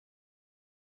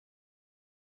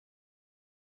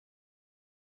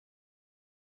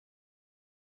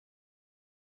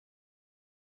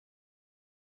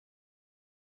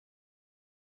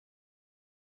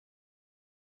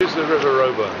the River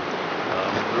Roeburn.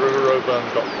 The River Roeburn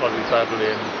got flooded badly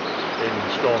in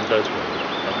Storm Desmond,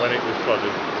 and when it was flooded,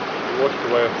 it washed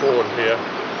away a ford here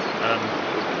and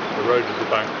eroded the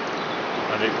bank,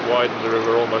 and it widened the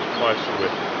river almost twice the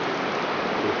width.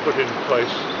 We've put in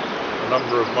place a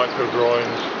number of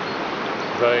micro-groins,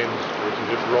 veins, which are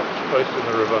just rocks placed in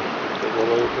the river that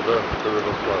will alter the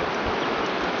river flow.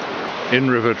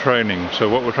 In-river training, so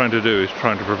what we're trying to do is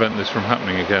trying to prevent this from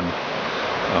happening again.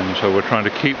 So we're trying to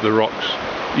keep the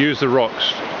rocks, use the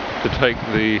rocks to take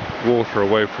the water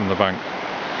away from the bank.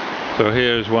 So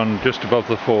here is one just above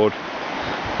the ford.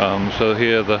 So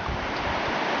here the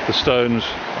stones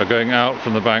are going out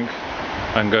from the bank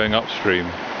and going upstream.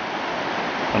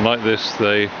 And like this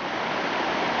they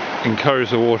encourage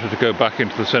the water to go back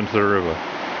into the centre of the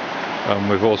river.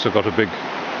 We've also got a big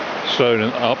stone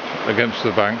up against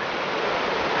the bank,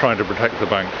 trying to protect the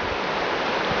bank.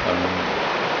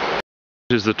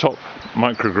 This is the top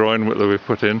micro-groin that we've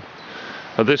put in.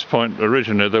 At this point,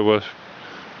 originally there were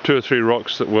 2 or 3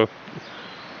 rocks that were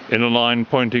in a line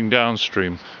pointing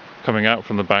downstream, coming out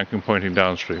from the bank and pointing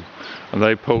downstream. And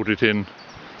they pulled it in,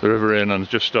 the river in, and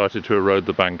just started to erode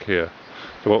the bank here.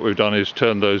 So what we've done is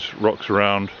turn those rocks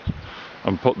around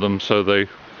and put them so they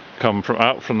come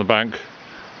out from the bank,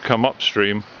 come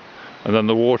upstream, and then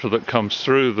the water that comes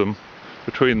through them,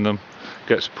 between them,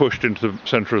 gets pushed into the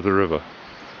centre of the river.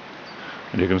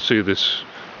 And you can see this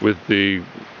with the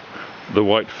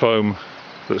white foam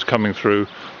that's coming through,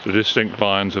 the distinct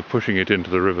lines of pushing it into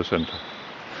the river centre.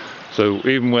 So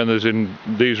even when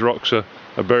these rocks are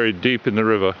buried deep in the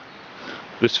river,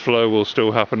 this flow will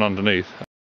still happen underneath.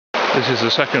 This is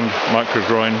the second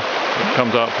micro-groin that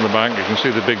comes out from the bank. You can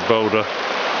see the big boulder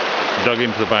dug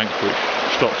into the bank, which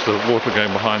stops the water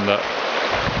going behind that.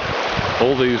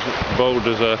 All these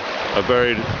boulders are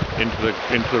buried into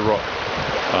the rock,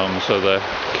 so they're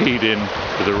keyed in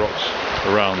with the rocks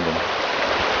around them.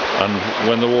 And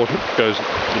when the water goes to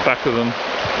the back of them,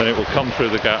 then it will come through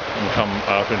the gap and come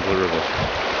out into the river,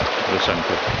 the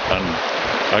centre. And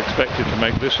I expected to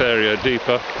make this area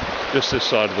deeper, just this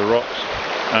side of the rocks,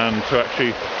 and to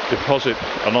actually deposit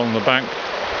along the bank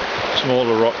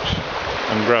smaller rocks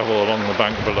and gravel along the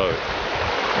bank below it.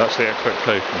 That's the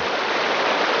expectation.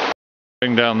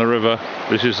 Going down the river,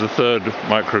 this is the third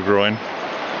micro-groin.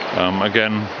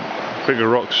 Again, bigger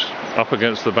rocks up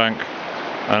against the bank,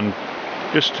 and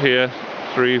just here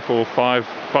 3, 4,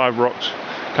 5 rocks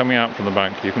coming out from the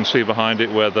bank. You can see behind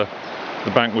it where the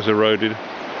bank was eroded,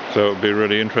 so it would be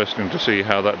really interesting to see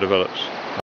how that develops.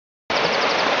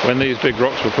 When these big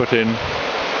rocks were put in,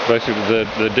 basically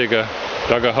the digger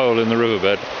dug a hole in the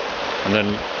riverbed and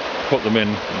then put them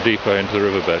in deeper into the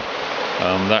riverbed.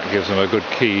 That gives them a good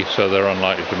key, so they're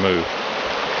unlikely to move.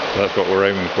 So that's what we're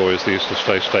aiming for, is these to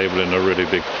stay stable in a really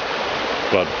big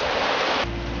flood.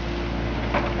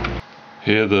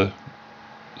 Here the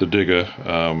digger,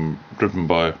 driven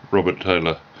by Robert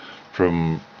Taylor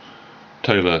from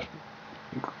Taylor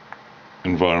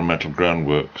Environmental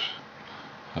Groundworks.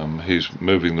 He's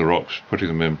moving the rocks, putting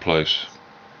them in place,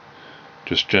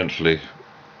 just gently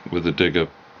with the digger,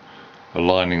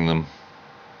 aligning them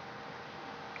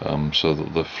so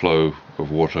that the flow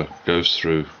of water goes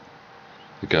through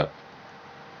the gap.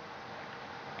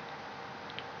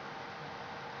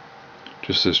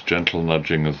 Just this gentle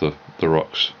nudging of the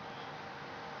rocks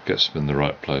gets them in the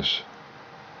right place.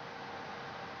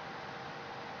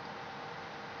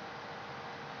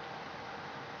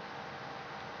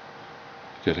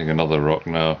 Getting another rock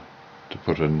now to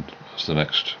put in as the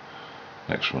next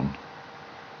one.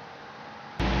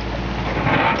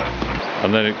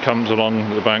 And then it comes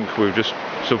along the bank. We've just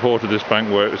supported this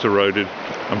bank where it was eroded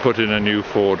and put in a new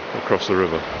ford across the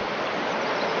river.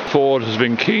 The ford has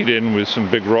been keyed in with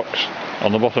some big rocks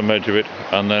on the bottom edge of it,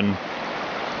 and then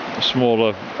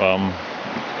smaller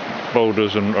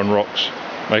boulders and rocks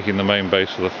making the main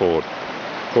base of the ford.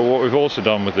 But what we've also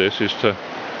done with this is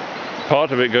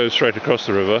part of it goes straight across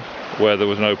the river where there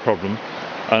was no problem,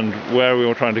 and where we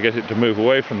were trying to get it to move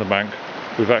away from the bank,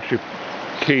 we've actually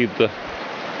keyed the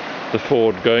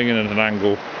ford going in at an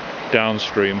angle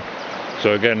downstream.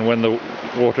 So again, when the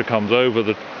water comes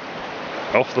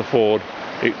off the ford,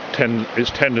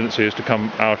 its tendency is to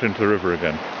come out into the river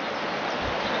again.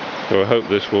 So I hope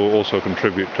this will also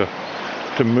contribute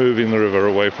to moving the river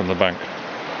away from the bank.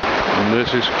 And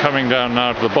this is coming down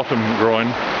now to the bottom groin,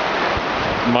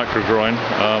 micro-groin.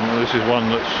 This is one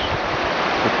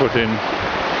that's put in.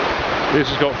 This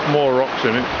has got more rocks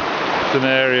in it. It's an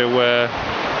area where,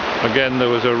 again, there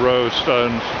was a row of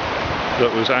stones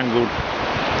that was angled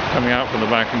coming out from the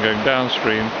bank and going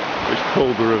downstream, which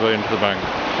pulled the river into the bank.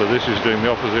 So this is doing the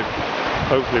opposite,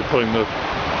 hopefully pulling the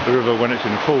the river when it's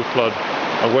in full flood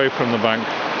away from the bank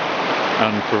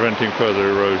and preventing further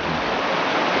erosion.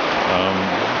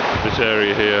 This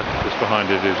area here, just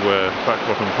behind it, is where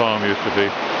Backsbottom Farm used to be,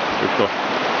 which got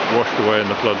washed away in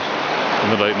the floods in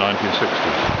the late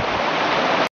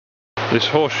 1960s. This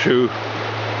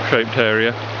horseshoe-shaped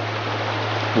area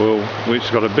which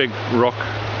has got a big rock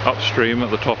upstream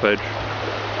at the top edge,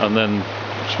 and then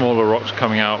smaller rocks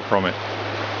coming out from it.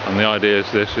 And the idea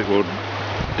is this: it will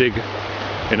dig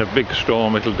in a big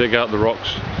storm, it'll dig out the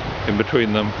rocks in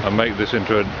between them and make this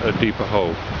into a deeper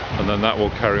hole, and then that will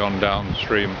carry on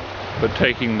downstream, but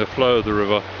taking the flow of the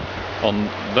river on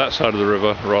that side of the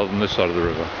river rather than this side of the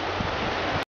river.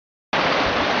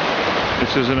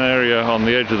 This is an area on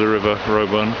the edge of the River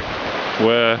Roeburn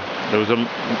where there was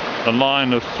a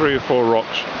line of 3 or 4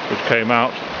 rocks which came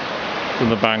out from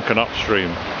the bank and upstream,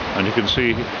 and you can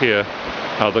see here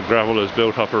how the gravel is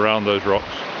built up around those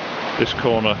rocks. This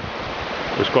corner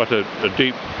was quite a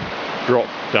deep drop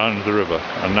down into the river,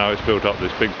 and now it's built up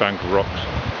this big bank of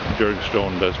rocks during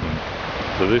Storm Desmond.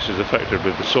 So this is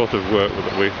effectively the sort of work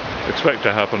that we expect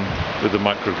to happen with the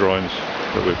micro-groins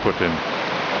that we've put in.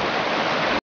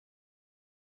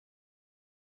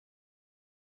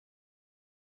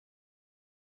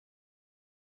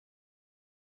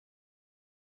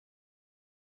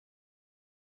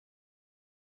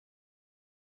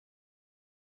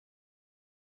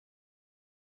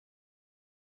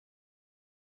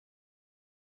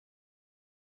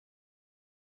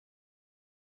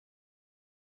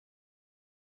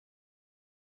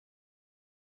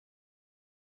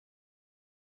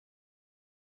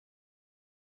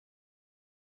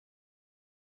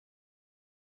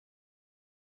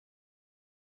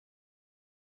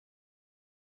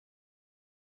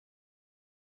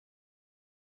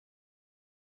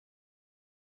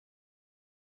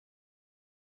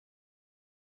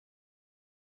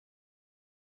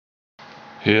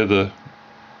 Here the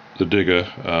digger,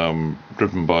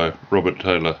 driven by Robert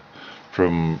Taylor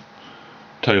from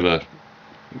Taylor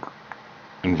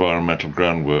Environmental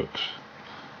Groundworks.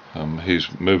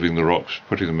 He's moving the rocks,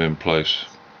 putting them in place,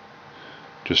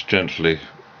 just gently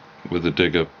with the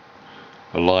digger,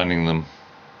 aligning them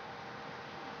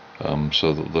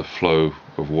so that the flow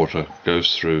of water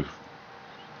goes through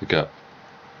the gap.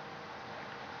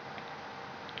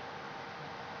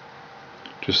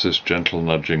 Just this gentle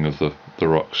nudging of the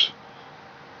rocks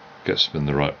gets them in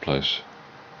the right place.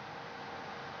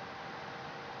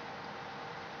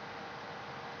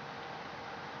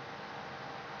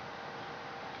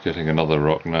 Getting another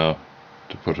rock now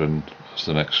to put in as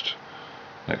the next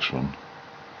one.